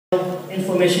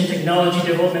Information Technology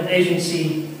Development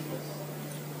Agency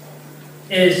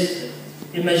is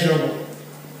immeasurable,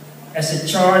 as it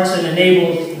charts and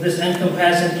enables this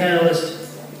encompassing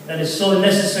catalyst that is so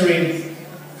necessary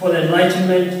for the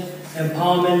enlightenment,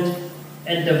 empowerment,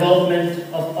 and development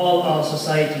of all our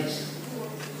societies.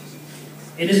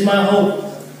 It is my hope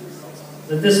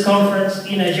that this conference,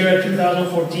 eNigeria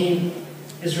 2014,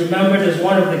 is remembered as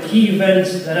one of the key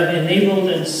events that have enabled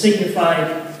and signified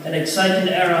an exciting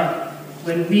era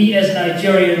when we as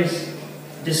Nigerians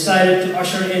decided to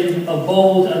usher in a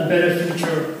bold and better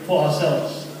future for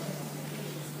ourselves.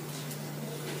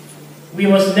 We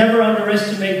must never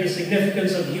underestimate the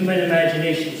significance of human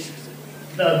imagination,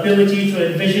 the ability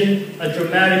to envision a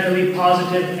dramatically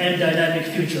positive and dynamic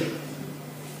future.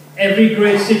 Every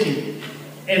great city,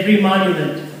 every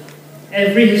monument,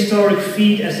 every historic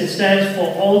feat as it stands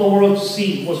for all the world to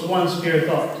see was once mere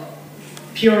thought.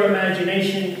 Pure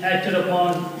imagination acted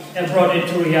upon and brought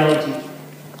into reality.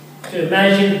 To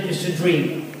imagine is to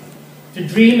dream. To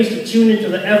dream is to tune into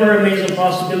the ever-amazing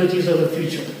possibilities of the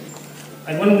future.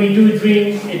 And when we do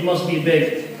dream, it must be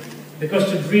big.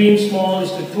 Because to dream small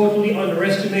is to totally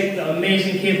underestimate the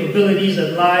amazing capabilities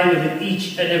that lie within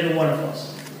each and every one of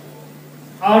us.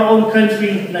 Our own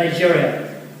country,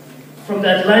 Nigeria, from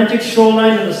the Atlantic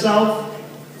shoreline in the south,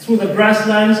 through the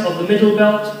grasslands of the Middle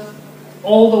Belt,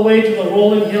 all the way to the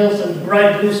rolling hills and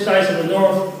bright blue skies of the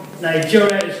north,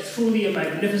 Nigeria is truly a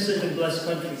magnificent and blessed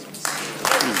country.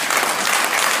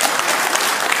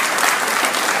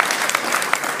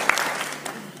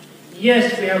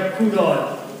 Yes, we have crude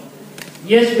oil.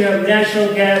 Yes, we have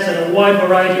natural gas and a wide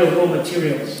variety of raw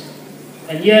materials.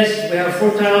 And yes, we have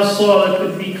fertile soil that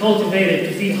could be cultivated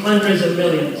to feed hundreds of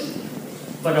millions.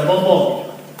 But above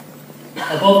all,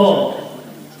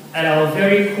 at our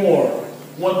very core,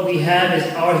 what we have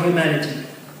is our humanity.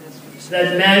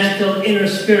 That magical inner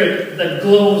spirit that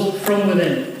glows from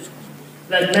within.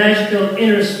 That magical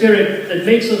inner spirit that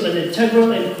makes us an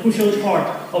integral and crucial part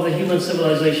of the human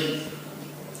civilization.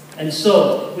 And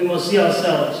so, we must see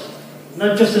ourselves,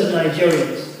 not just as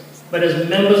Nigerians, but as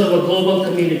members of a global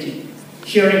community,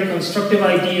 sharing constructive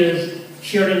ideas,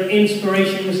 sharing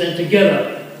inspirations, and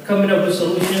together coming up with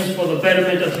solutions for the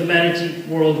betterment of humanity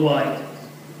worldwide.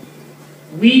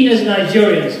 We as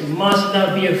Nigerians must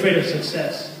not be afraid of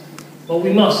success, but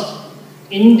we must,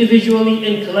 individually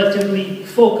and collectively,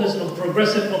 focus on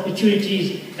progressive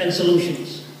opportunities and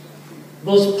solutions.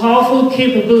 Those powerful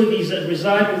capabilities that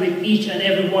reside within each and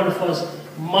every one of us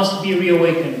must be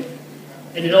reawakened.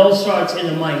 And it all starts in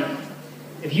the mind.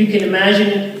 If you can imagine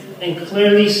it and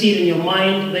clearly see it in your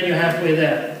mind, then you're halfway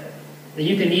there. Then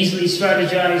you can easily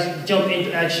strategize, jump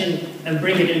into action, and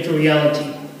bring it into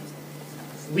reality.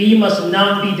 We must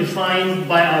not be defined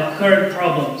by our current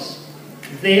problems.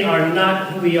 They are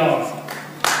not who we are.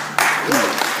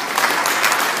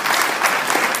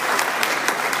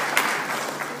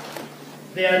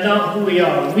 They are not who we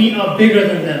are. We are bigger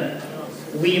than them.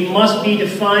 We must be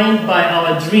defined by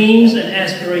our dreams and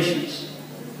aspirations.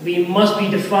 We must be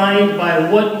defined by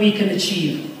what we can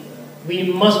achieve.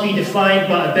 We must be defined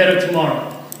by a better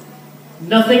tomorrow.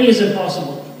 Nothing is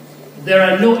impossible. There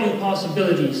are no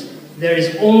impossibilities. There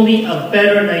is only a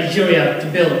better Nigeria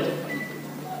to build.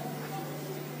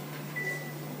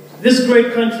 This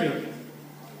great country,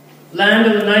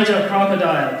 land of the Niger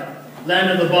crocodile, land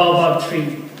of the baobab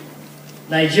tree,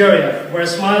 Nigeria, where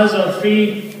smiles are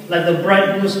free like the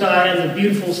bright blue sky and the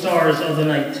beautiful stars of the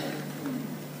night.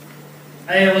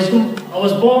 I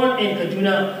was born in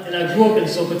Kaduna and I grew up in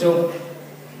Sokoto,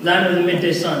 land of the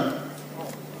midday sun.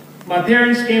 My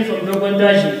parents came from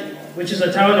Dogondaji, which is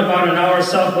a town about an hour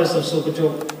southwest of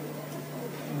Sokoto.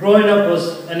 Growing up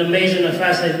was an amazing and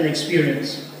fascinating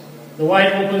experience. The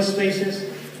wide open spaces,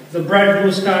 the bright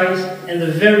blue skies, and the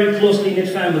very closely knit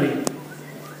family.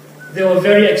 They were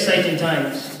very exciting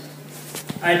times.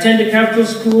 I attended Capital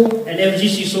School and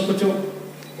FGC Sokoto,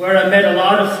 where I met a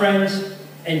lot of friends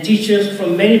and teachers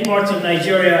from many parts of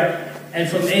Nigeria and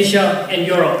from Asia and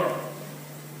Europe.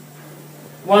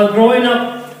 While growing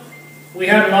up, we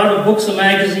had a lot of books and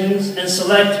magazines and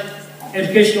select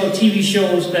educational TV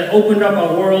shows that opened up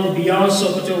our world beyond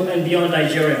Sokoto and beyond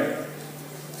Nigeria.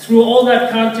 Through all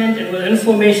that content and with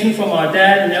information from our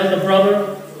dad and elder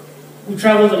brother, who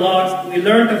traveled a lot, we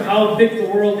learned of how big the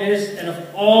world is and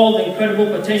of all the incredible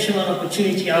potential and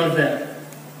opportunity out there.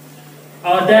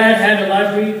 Our dad had a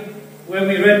library where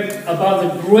we read about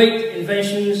the great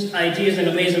inventions, ideas, and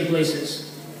amazing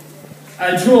places.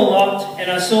 I drew a lot, and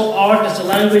I saw art as a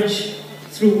language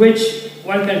through which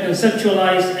one can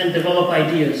conceptualize and develop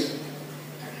ideas.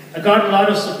 I got a lot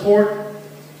of support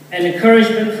and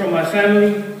encouragement from my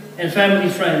family and family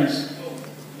friends.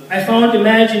 I found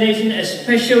imagination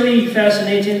especially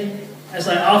fascinating as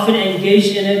I often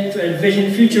engaged in it to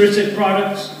envision futuristic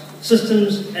products,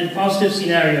 systems, and positive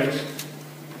scenarios.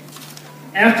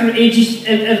 After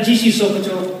FGC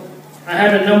Sokoto, I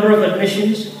had a number of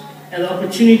admissions and the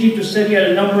opportunity to study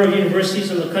at a number of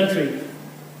universities in the country,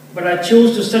 but I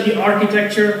chose to study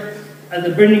architecture at the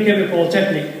Birnin-Kebbi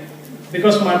Polytechnic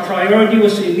because my priority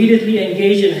was to immediately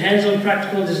engage in hands-on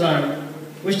practical design,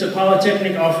 which the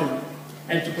Polytechnic offered,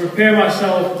 and to prepare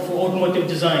myself for automotive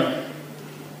design.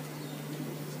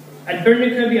 At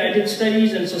Birnin-Kebbi, I did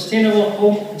studies in sustainable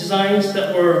home designs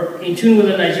that were in tune with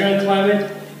the Nigerian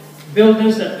climate,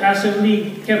 buildings that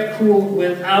passively kept cool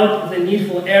without the need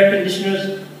for air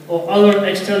conditioners or other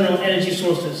external energy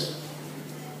sources.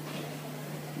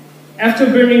 After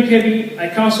Birnin-Kebbi, I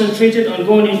concentrated on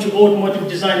going into automotive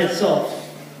design itself.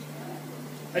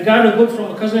 I got a book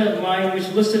from a cousin of mine which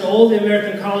listed all the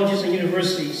American colleges and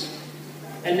universities.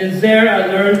 And in there I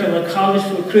learned of a college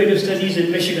for creative studies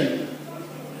in Michigan.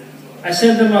 I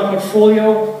sent them my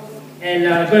portfolio and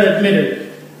got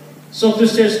admitted. Sokoto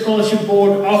State Scholarship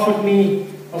Board offered me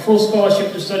a full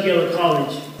scholarship to study at the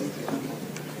college.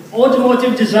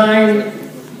 Automotive design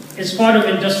is part of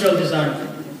industrial design,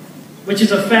 which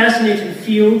is a fascinating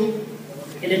field.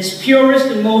 In its purest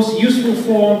and most useful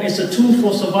form, it's a tool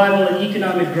for survival and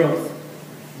economic growth,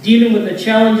 dealing with the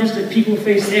challenges that people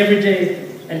face every day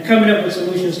and coming up with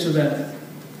solutions to them,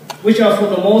 which are for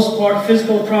the most part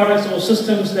physical products or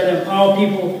systems that empower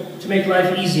people to make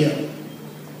life easier.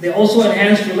 They also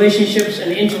enhance relationships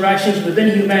and interactions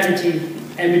within humanity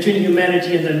and between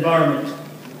humanity and the environment.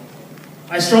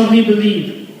 I strongly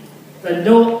believe that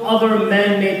no other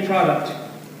man-made product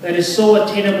that is so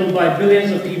attainable by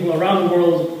billions of people around the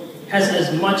world has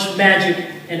as much magic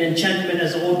and enchantment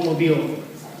as the automobile.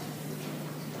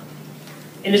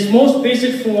 In its most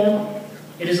basic form,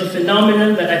 it is a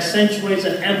phenomenon that accentuates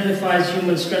and amplifies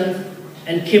human strength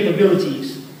and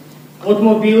capabilities.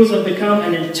 Automobiles have become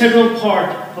an integral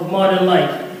part of modern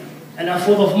life and are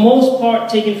for the most part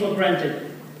taken for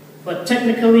granted. But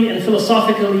technically and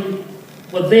philosophically,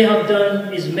 what they have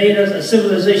done is made us a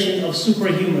civilization of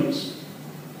superhumans,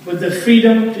 with the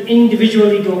freedom to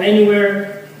individually go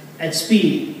anywhere at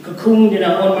speed, cocooned in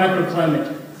our own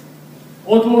microclimate.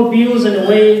 Automobiles, in a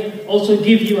way, also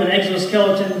give you an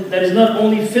exoskeleton that is not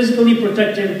only physically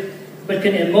protective, but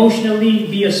can emotionally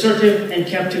be assertive and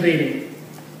captivating.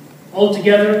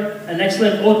 Altogether, an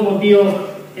excellent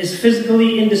automobile is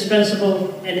physically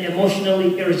indispensable and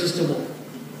emotionally irresistible.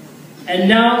 And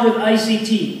now with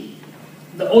ICT,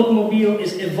 the automobile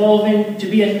is evolving to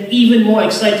be an even more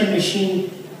exciting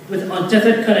machine with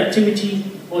untethered connectivity,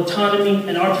 autonomy,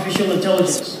 and artificial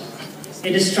intelligence.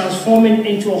 It is transforming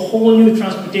into a whole new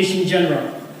transportation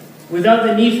genre. Without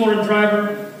the need for a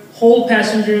driver, whole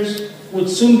passengers would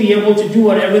soon be able to do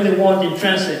whatever they want in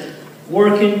transit,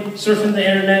 working, surfing the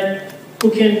internet,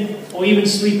 cooking, or even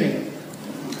sleeping.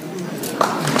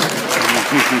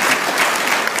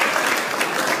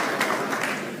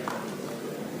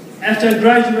 After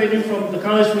graduating from the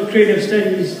College for Creative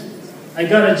Studies, I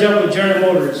got a job with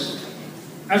General Motors.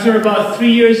 After about 3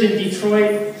 years in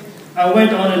Detroit, I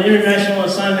went on an international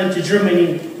assignment to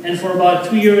Germany, and for about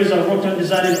 2 years I worked on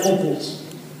designing Opels.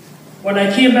 When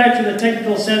I came back to the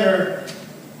technical center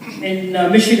in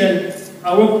Michigan,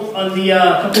 I worked on the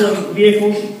couple of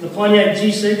vehicles, the Pontiac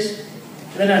G6,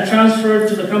 and then I transferred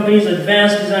to the company's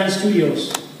Advanced Design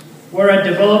Studios, where I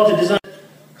developed the design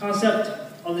concept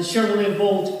of the Chevrolet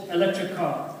Volt electric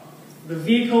car. The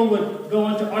vehicle would go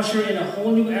on to usher in a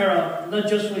whole new era, not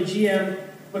just for GM,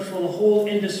 but for the whole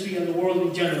industry and the world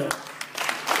in general.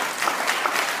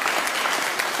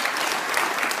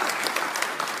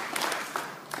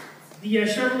 The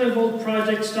Chevrolet Volt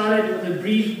project started with a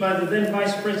brief by the then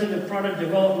Vice President of Product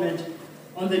Development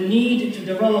on the need to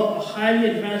develop a highly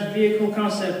advanced vehicle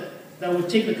concept that would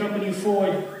take the company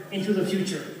forward into the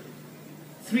future.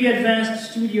 3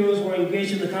 advanced studios were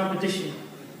engaged in the competition.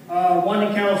 One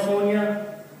in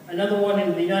California, another one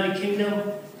in the United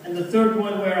Kingdom, and the third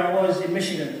one where I was in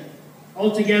Michigan.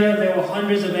 Altogether, there were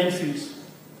hundreds of entries.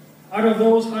 Out of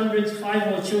those hundreds,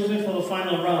 5 were chosen for the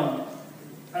final round.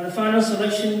 At the final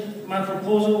selection, my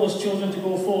proposal was chosen to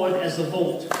go forward as the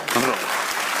Volt.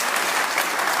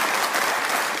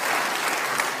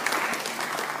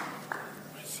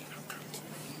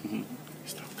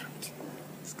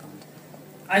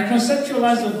 I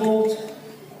conceptualized the Volt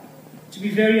to be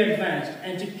very advanced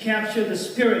and to capture the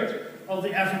spirit of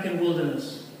the African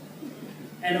wilderness,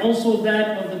 and also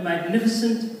that of the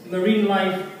magnificent marine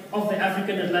life of the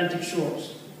African Atlantic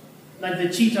shores, like the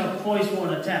cheetah poised for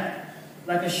an attack,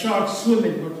 like a shark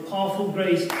swimming with powerful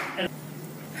grace. And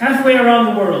Halfway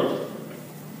around the world,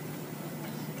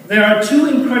 there are two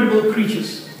incredible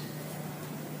creatures,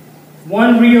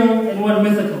 one real and one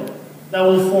mythical, that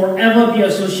will forever be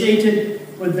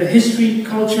associated with the history,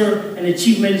 culture, and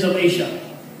achievements of Asia.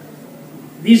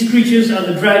 These creatures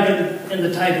are the dragon and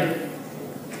the tiger.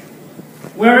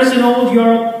 Whereas in old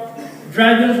Europe,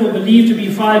 dragons were believed to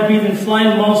be fire-breathing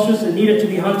flying monsters that needed to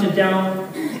be hunted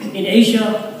down, in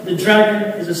Asia, the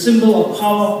dragon is a symbol of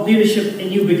power, leadership,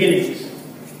 and new beginnings.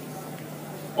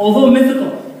 Although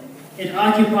mythical, it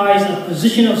occupies a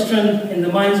position of strength in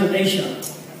the minds of Asia.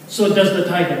 So does the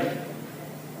tiger,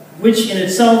 which in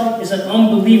itself is an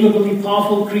unbelievably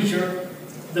powerful creature,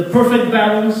 the perfect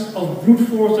balance of brute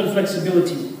force and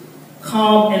flexibility,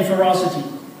 calm and ferocity.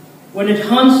 When it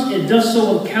hunts, it does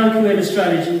so with calculated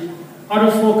strategy,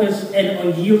 autofocus, and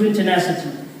unyielding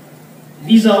tenacity.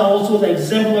 These are also the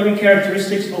exemplary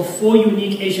characteristics of 4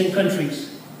 unique Asian countries,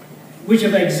 which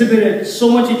have exhibited so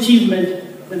much achievement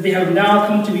that they have now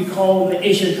come to be called the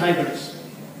Asian Tigers.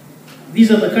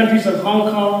 These are the countries of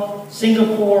Hong Kong,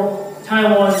 Singapore,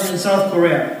 Taiwan, and South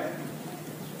Korea.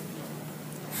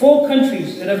 4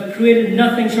 countries that have created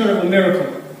nothing short of a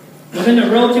miracle. Within a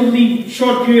relatively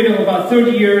short period of about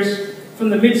 30 years, from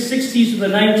the mid-60s to the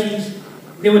 90s,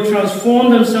 they would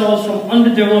transform themselves from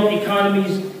underdeveloped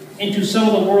economies into some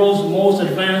of the world's most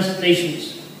advanced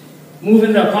nations,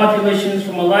 moving their populations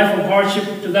from a life of hardship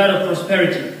to that of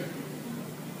prosperity.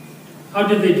 How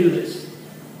did they do this?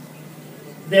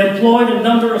 They employed a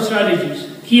number of strategies,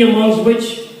 key amongst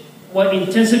which were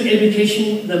intensive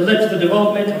education that led to the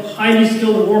development of highly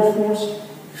skilled workforce,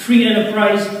 free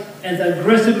enterprise, and the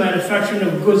aggressive manufacturing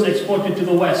of goods exported to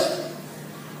the West.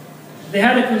 They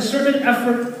had a concerted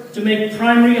effort to make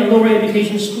primary and lower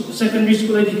education, secondary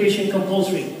school education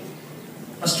compulsory.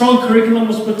 A strong curriculum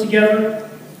was put together,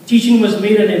 teaching was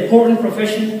made an important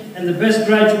profession, and the best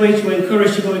graduates were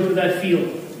encouraged to go into that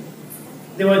field.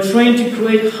 They were trained to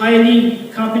create highly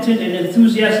competent and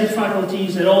enthusiastic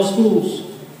faculties at all schools.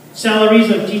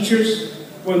 Salaries of teachers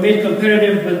were made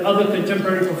competitive with other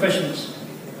contemporary professions.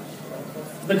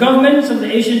 The governments of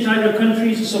the Asian Tiger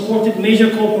countries supported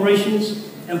major corporations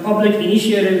and public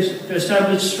initiatives to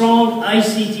establish strong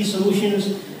ICT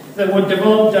solutions that were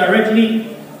developed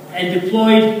directly and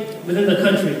deployed within the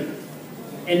country,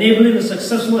 enabling the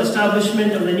successful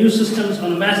establishment of the new systems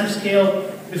on a massive scale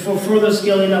before further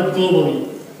scaling up globally.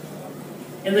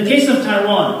 In the case of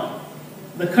Taiwan,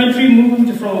 the country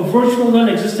moved from a virtual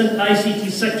non-existent ICT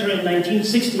sector in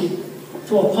 1960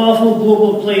 to a powerful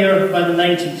global player by the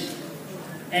 90s,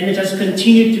 and it has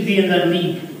continued to be in that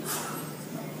league.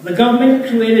 The government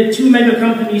created 2 mega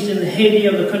companies in the heyday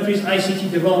of the country's ICT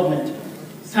development: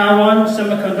 Taiwan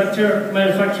Semiconductor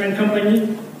Manufacturing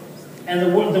Company,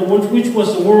 and which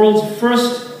was the world's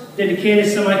first dedicated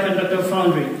semiconductor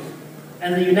foundry,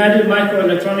 and the United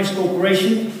Microelectronics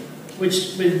Corporation,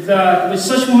 which with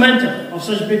such momentum of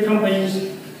such big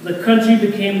companies, the country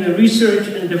became the research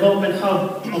and development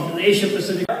hub of the Asia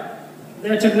Pacific.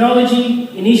 Their technology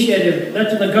initiative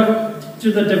led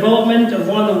to the development of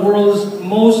one of the world's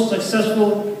most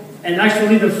successful and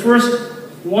actually the first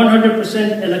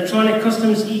 100% electronic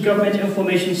customs e-government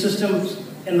information systems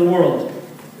in the world,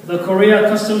 the Korea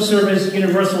Customs Service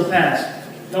Universal Pass,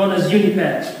 known as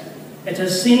UniPass. It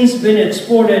has since been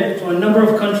exported to a number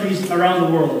of countries around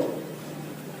the world.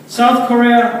 South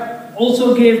Korea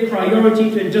also gave priority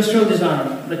to industrial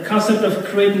design, the concept of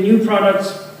creating new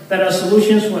products that are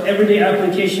solutions for everyday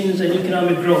applications and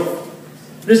economic growth.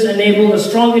 This enabled a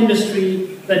strong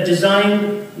industry that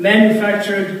designed,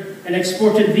 manufactured, and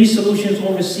exported these solutions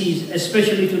overseas,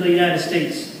 especially to the United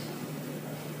States.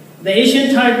 The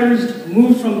Asian Tigers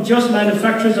moved from just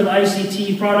manufacturers of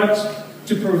ICT products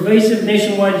to pervasive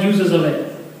nationwide users of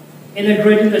it,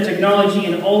 integrating the technology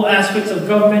in all aspects of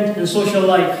government and social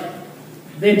life.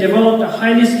 They developed a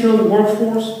highly skilled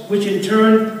workforce, which in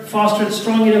turn fostered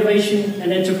strong innovation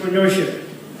and entrepreneurship,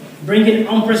 bringing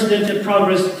unprecedented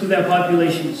progress to their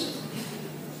populations.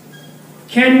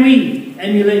 Can we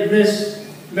emulate this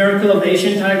miracle of the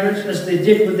Asian Tigers as they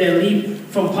did with their leap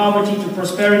from poverty to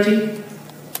prosperity?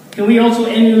 Can we also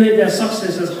emulate their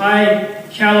success as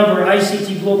high-caliber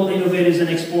ICT global innovators and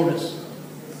exporters?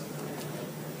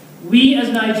 We as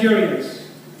Nigerians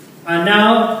are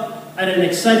now at an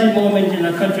exciting moment in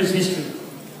our country's history.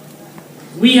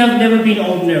 We have never been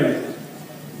ordinary.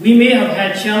 We may have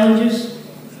had challenges,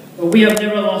 but we have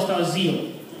never lost our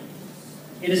zeal.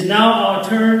 It is now our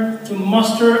turn to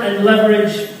muster and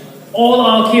leverage all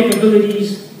our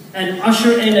capabilities and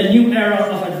usher in a new era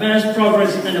of advanced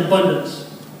progress and abundance.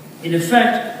 In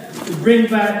effect, to bring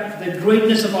back the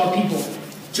greatness of our people,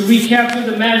 to recapture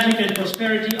the magic and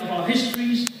prosperity of our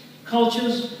histories,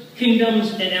 cultures,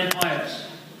 kingdoms, and empires,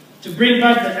 to bring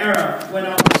back the era when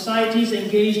our societies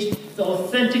engaged the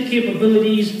authentic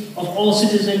capabilities of all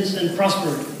citizens and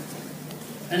prospered?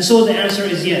 And so the answer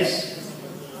is yes.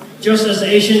 Just as the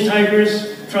Asian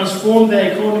tigers transformed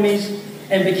their economies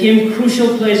and became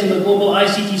crucial players in the global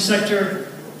ICT sector,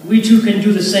 we too can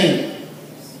do the same,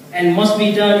 and must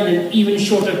be done in an even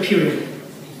shorter period.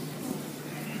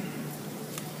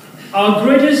 Our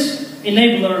greatest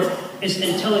enabler is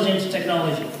intelligent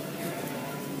technology.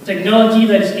 Technology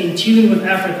that is in tune with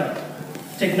Africa.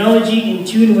 Technology in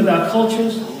tune with our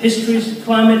cultures, histories,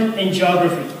 climate, and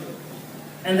geography.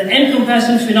 And the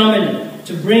encompassing phenomenon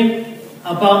to bring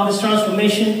about this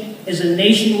transformation is a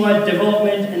nationwide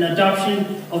development and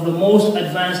adoption of the most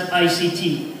advanced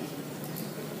ICT.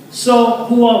 So,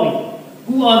 who are we?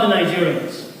 Who are the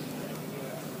Nigerians?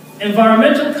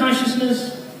 Environmental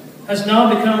consciousness has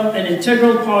now become an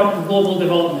integral part of global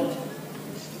development.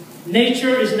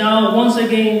 Nature is now once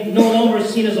again no longer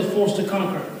seen as a force to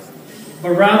conquer, but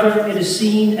rather it is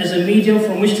seen as a medium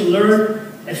from which to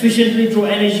learn, efficiently draw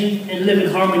energy, and live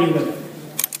in harmony with it.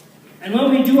 And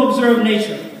when we do observe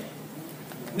nature,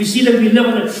 we see that we live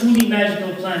on a truly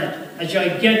magical planet, a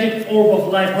gigantic orb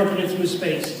of light hurtling through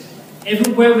space.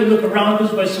 Everywhere we look around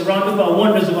us, we're surrounded by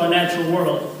wonders of our natural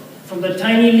world. From the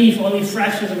tiny leaf, only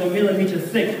fractions of a millimeter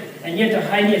thick, and yet a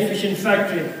highly efficient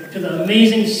factory, to the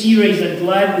amazing sea rays that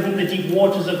glide within the deep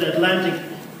waters of the Atlantic,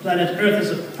 planet Earth is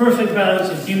a perfect balance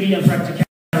of beauty and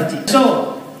practicality.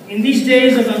 So, in these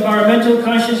days of environmental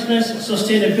consciousness,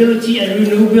 sustainability, and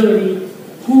renewability,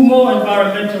 who more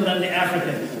environmental than the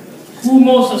African? Who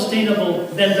more sustainable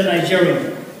than the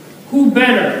Nigerian? Who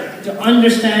better to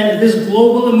understand this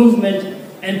global movement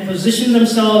and position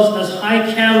themselves as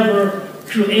high-caliber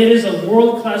creators of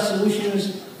world-class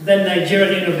solutions than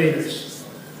Nigerian innovators?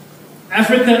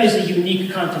 Africa is a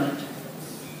unique continent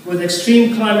with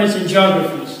extreme climates and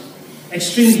geographies,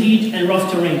 extreme heat and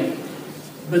rough terrain.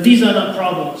 But these are not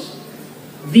problems.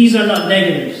 These are not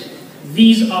negatives.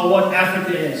 These are what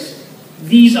Africa is.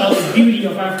 These are the beauty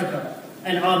of Africa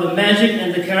and are the magic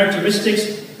and the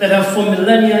characteristics that have for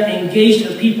millennia engaged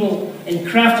a people and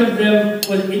crafted them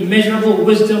with immeasurable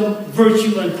wisdom,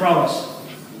 virtue, and prowess.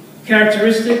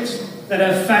 Characteristics that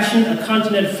have fashioned a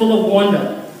continent full of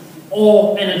wonder,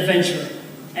 awe, and adventure,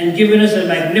 and given us the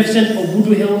magnificent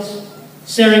Obudu Hills,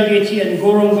 Serengeti and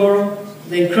Ngorongoro,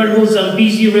 the incredible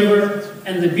Zambezi River,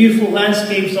 and the beautiful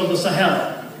landscapes of the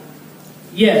Sahel.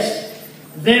 Yes,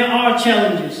 there are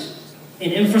challenges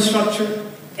in infrastructure,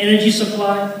 energy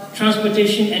supply,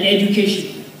 transportation, and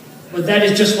education, but that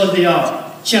is just what they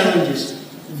are, challenges.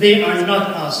 They are not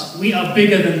us. We are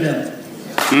bigger than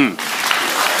them.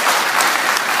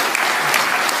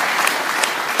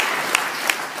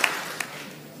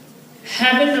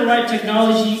 Having the right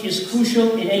technology is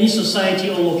crucial in any society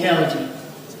or locality.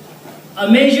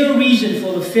 A major reason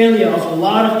for the failure of a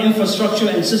lot of infrastructure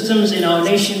and systems in our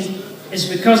nation is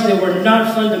because they were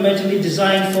not fundamentally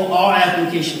designed for our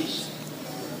applications.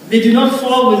 They do not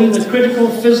fall within the critical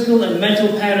physical and mental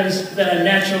patterns that are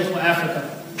natural for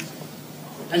Africa.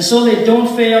 And so they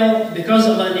don't fail because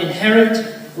of an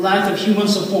inherent lack of human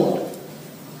support.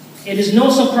 It is no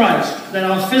surprise that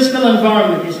our physical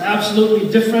environment is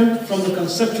absolutely different from the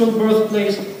conceptual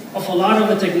birthplace of a lot of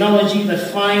the technology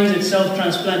that finds itself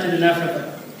transplanted in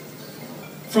Africa.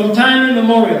 From time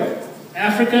immemorial,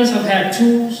 Africans have had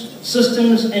tools,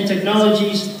 systems, and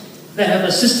technologies that have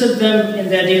assisted them in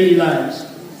their daily lives.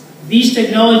 These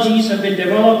technologies have been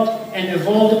developed and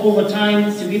evolved over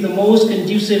time to be the most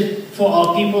conducive for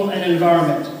our people and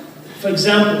environment. For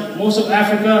example, most of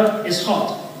Africa is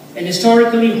hot, and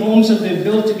historically homes have been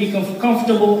built to be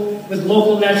comfortable with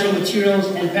local natural materials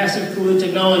and passive cooling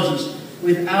technologies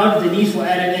without the need for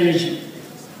added energy.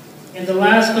 In the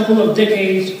last couple of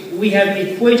decades, we have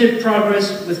equated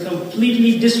progress with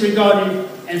completely disregarding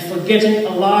and forgetting a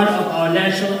lot of our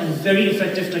natural and very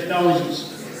effective technologies.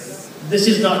 This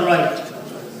is not right.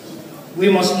 We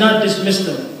must not dismiss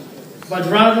them, but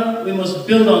rather we must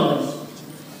build on them.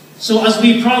 So as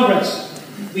we progress,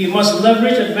 we must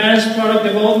leverage advanced product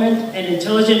development and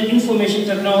intelligent information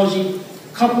technology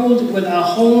coupled with our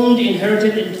honed,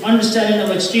 inherited understanding of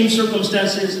extreme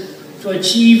circumstances to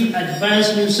achieve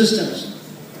advanced new systems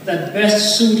that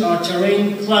best suit our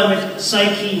terrain, climate,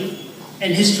 psyche,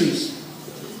 and histories.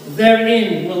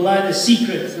 Therein will lie the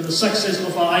secret to the success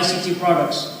of our ICT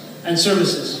products and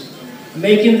services,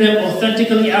 making them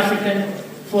authentically African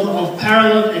for the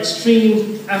unparalleled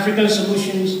extreme African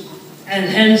solutions and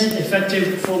hence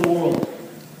effective for the world.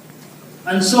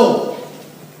 And so,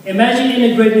 imagine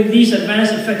integrating these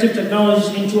advanced effective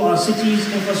technologies into our cities,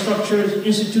 infrastructures,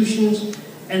 institutions,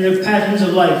 and their patterns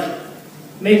of life.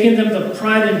 making them the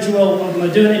pride and jewel of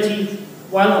modernity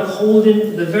while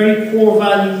upholding the very core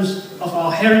values of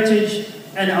our heritage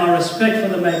and our respect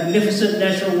for the magnificent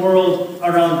natural world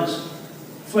around us.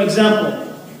 For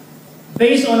example,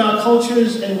 based on our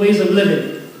cultures and ways of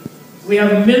living, we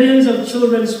have millions of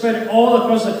children spread all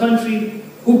across the country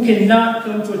who cannot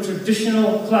come to a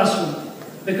traditional classroom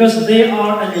because they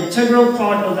are an integral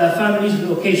part of their family's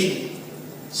vocation.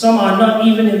 Some are not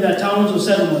even in their towns or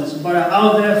settlements, but are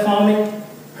out there farming,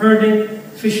 herding,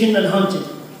 fishing, and hunting.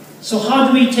 So how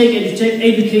do we take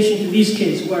education to these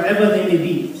kids, wherever they may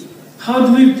be? How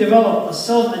do we develop a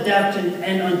self-adapting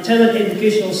and untethered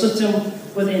educational system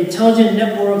with intelligent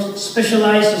networks,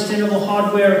 specialized sustainable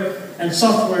hardware, and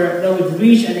software that would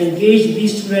reach and engage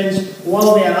these students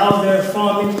while they are out there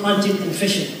farming, hunting, and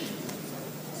fishing?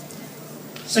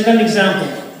 Second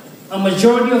example, a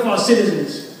majority of our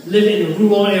citizens live in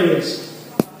rural areas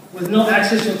with no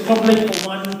access to public or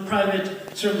modern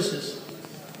private services.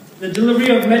 The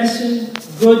delivery of medicine,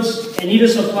 goods, and needed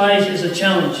supplies is a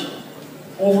challenge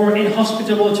over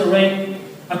inhospitable terrain,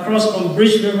 across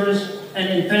unbridged rivers,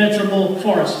 and impenetrable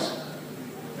forests.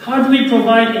 How do we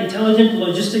provide intelligent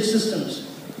logistic systems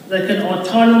that can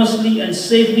autonomously and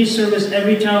safely service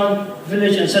every town,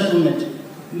 village, and settlement,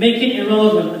 making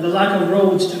irrelevant the lack of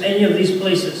roads to any of these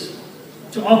places,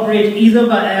 to operate either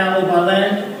by air or by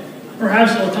land,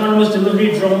 perhaps autonomous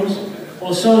delivery drones,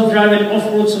 or self-driving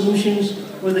off-road solutions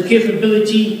with the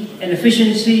capability and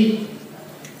efficiency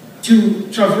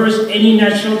to traverse any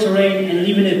natural terrain and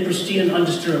leaving it pristine and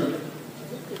undisturbed?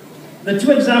 The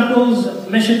two examples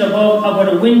mentioned above are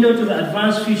but a window to the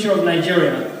advanced future of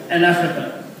Nigeria and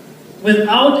Africa.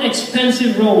 Without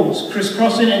expensive roads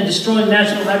crisscrossing and destroying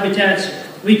natural habitats,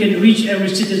 we can reach every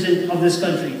citizen of this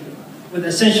country with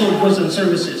essential goods and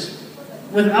services.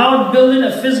 Without building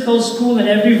a physical school in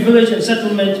every village and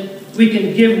settlement, we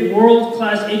can give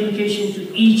world-class education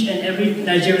to each and every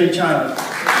Nigerian child.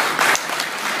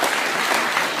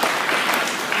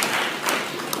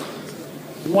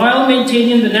 While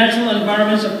maintaining the natural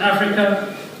environments of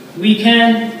Africa, we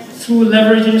can, through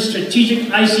leveraging strategic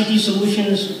ICT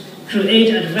solutions,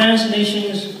 create advanced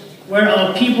nations where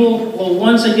our people will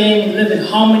once again live in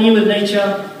harmony with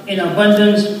nature, in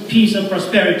abundance, peace, and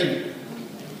prosperity.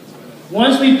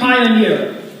 Once we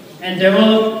pioneer and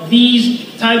develop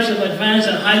these types of advanced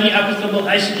and highly applicable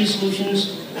ICT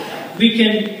solutions, we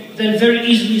can then very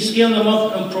easily scale them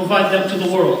up and provide them to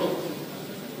the world.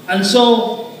 And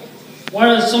so, what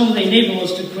are some of the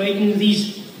enablers to creating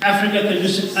these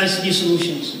Africa-conducive ICT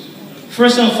solutions?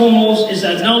 First and foremost is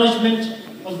the acknowledgement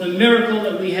of the miracle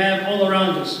that we have all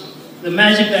around us, the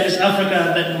magic that is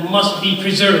Africa that must be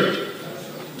preserved.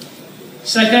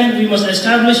 Second, we must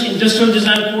establish industrial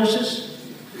design courses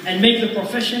and make the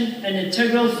profession an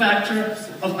integral factor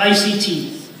of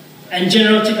ICT and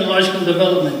general technological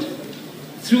development.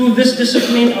 Through this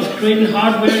discipline of creating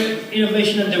hardware,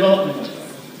 innovation, and development,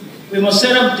 we must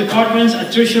set up departments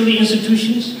at tertiary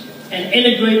institutions and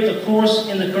integrate the course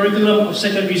in the curriculum of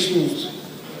secondary schools.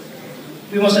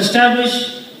 We must have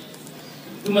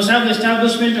the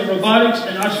establishment of robotics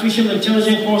and artificial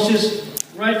intelligence courses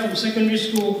right from secondary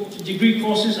school to degree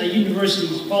courses at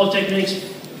universities, polytechnics,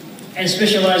 and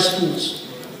specialized schools.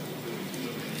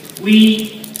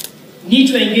 We need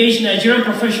to engage Nigerian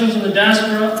professionals in the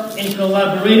diaspora in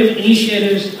collaborative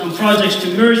initiatives and projects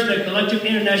to merge their collective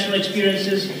international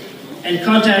experiences and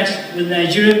contacts with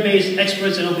Nigerian-based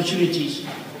experts and opportunities.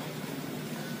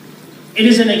 It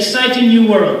is an exciting new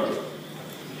world,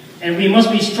 and we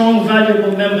must be strong,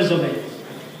 valuable members of it.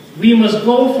 We must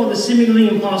go for the seemingly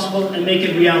impossible and make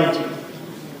it reality.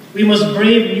 We must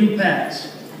brave new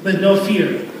paths with no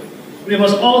fear. We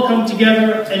must all come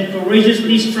together and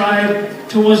courageously strive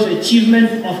towards the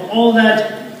achievement of all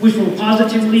that which will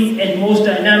positively and most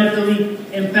dynamically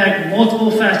impact multiple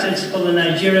facets of the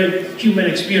Nigerian human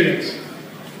experience.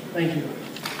 Thank you.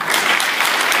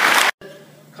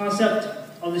 Concept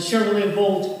of the Chevrolet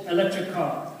Volt electric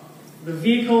car. The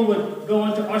vehicle would go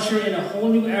on to usher in a whole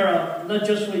new era, not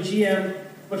just for GM,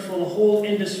 but for the whole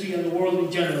industry and the world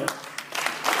in general.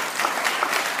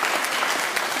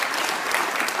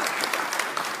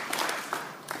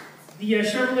 The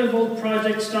Chevrolet Volt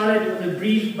project started with a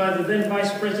brief by the then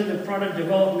Vice President of Product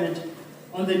Development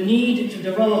on the need to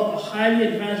develop a highly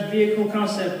advanced vehicle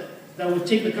concept that would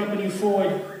take the company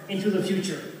forward into the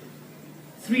future.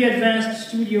 3 advanced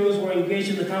studios were engaged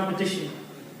in the competition.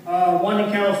 One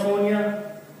in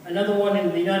California, another one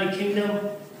in the United Kingdom,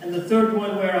 and the third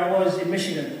one where I was in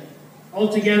Michigan.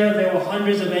 Altogether, there were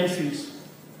hundreds of entries.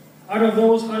 Out of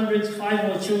those hundreds, 5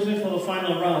 were chosen for the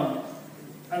final round.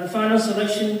 At the final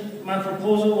selection, my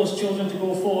proposal was chosen to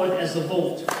go forward as the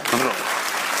Volt.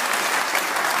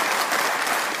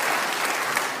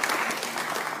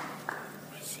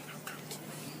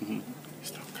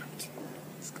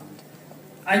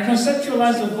 I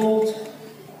conceptualize the vote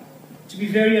to be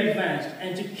very advanced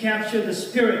and to capture the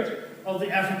spirit of the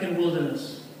African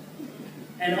wilderness,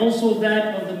 and also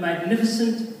that of the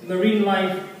magnificent marine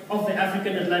life of the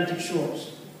African Atlantic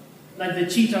shores, like the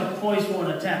cheetah poised for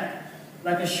an attack,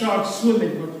 like a shark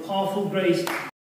swimming with powerful grace